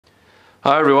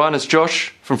Hi everyone, it's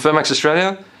Josh from FERMAX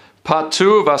Australia. Part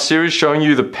 2 of our series showing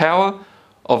you the power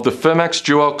of the FERMAX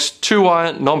DUOX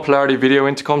 2-wire non-polarity video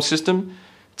intercom system.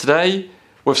 Today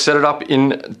we've set it up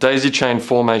in daisy chain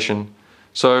formation.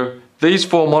 So these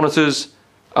 4 monitors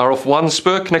are off one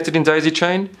spur connected in daisy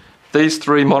chain, these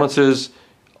 3 monitors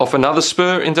off another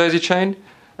spur in daisy chain,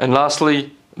 and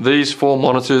lastly these 4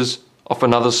 monitors off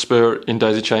another spur in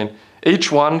daisy chain.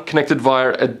 Each one connected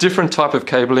via a different type of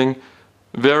cabling,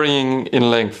 varying in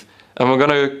length. And we're going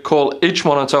to call each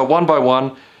monitor one by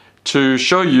one to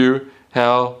show you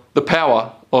how the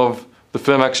power of the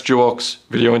FERMAX DUOX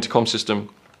video intercom system.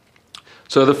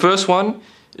 So the first one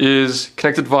is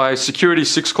connected via security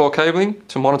 6-core cabling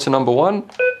to monitor number 1,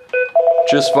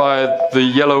 just via the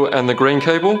yellow and the green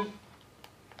cable.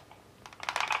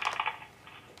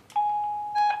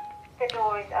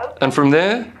 And from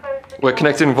there, we're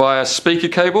connecting via speaker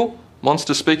cable,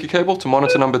 monster speaker cable, to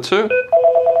monitor number 2.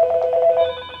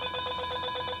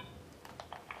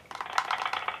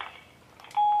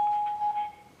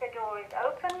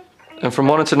 And from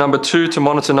monitor number 2 to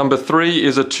monitor number 3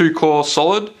 is a 2-core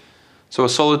solid. So a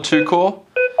solid 2-core,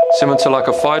 similar to like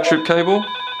a fire troop cable.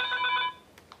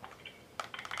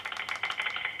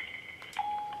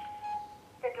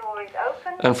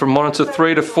 And from monitor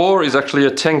 3 to 4 is actually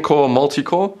a 10-core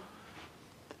multi-core.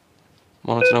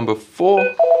 Monitor number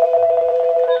 4,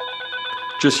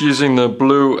 just using the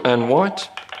blue and white.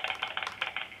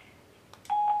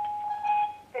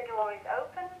 The door is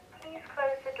open. Please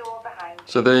close the door behind you.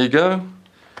 So there you go.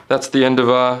 That's the end of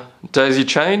our daisy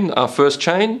chain, our first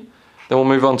chain. Then we'll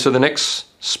move on to the next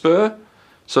spur.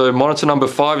 So monitor number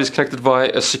 5 is connected via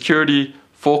a security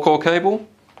 4-core cable.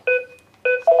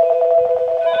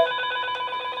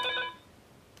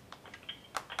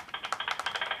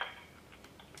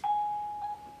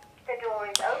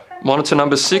 Monitor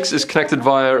number 6 is connected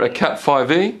via a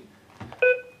Cat5e.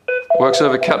 Works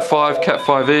over Cat5,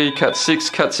 Cat5e, Cat6,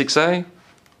 Cat6a.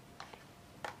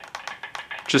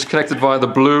 Just connected via the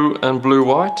blue and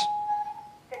blue-white.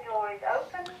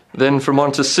 Then from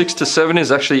monitor 6 to 7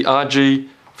 is actually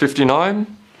RG59,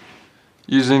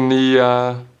 using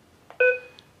the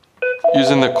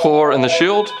core and the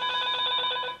shield.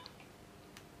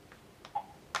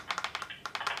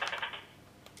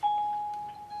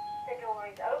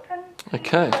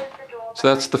 Okay,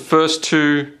 so that's the first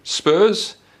 2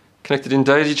 spurs connected in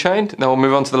daisy chain. Now we'll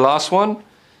move on to the last one,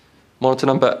 monitor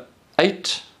number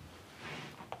 8.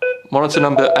 Monitor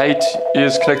number 8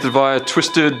 is connected via a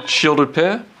twisted shielded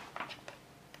pair.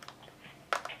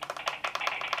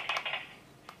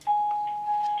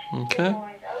 Okay,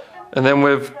 and then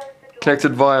we've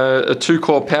connected via a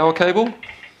 2-core power cable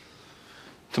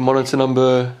to monitor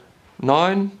number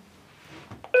 9.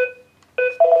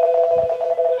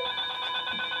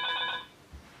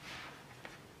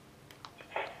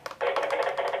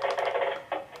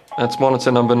 That's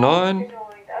monitor number 9.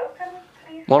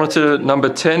 Monitor number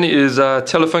 10 is a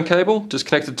telephone cable, just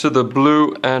connected to the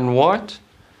blue and white.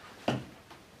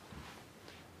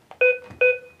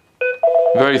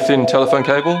 Very thin telephone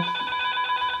cable.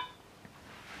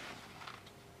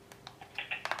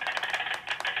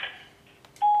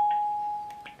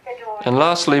 And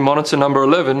lastly, monitor number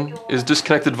 11 is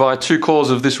disconnected via 2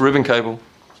 cores of this ribbon cable.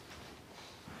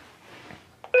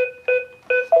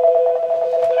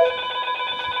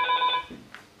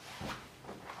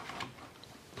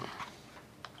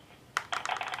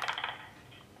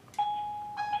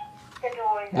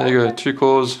 There you go, 2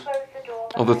 cores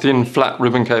of the thin flat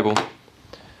ribbon cable.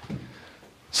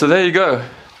 So there you go,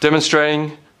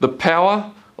 demonstrating the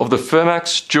power of the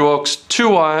FERMAX DUOX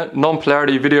 2-wire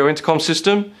non-polarity video intercom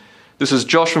system. This is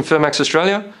Josh from FERMAX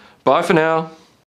Australia. Bye for now.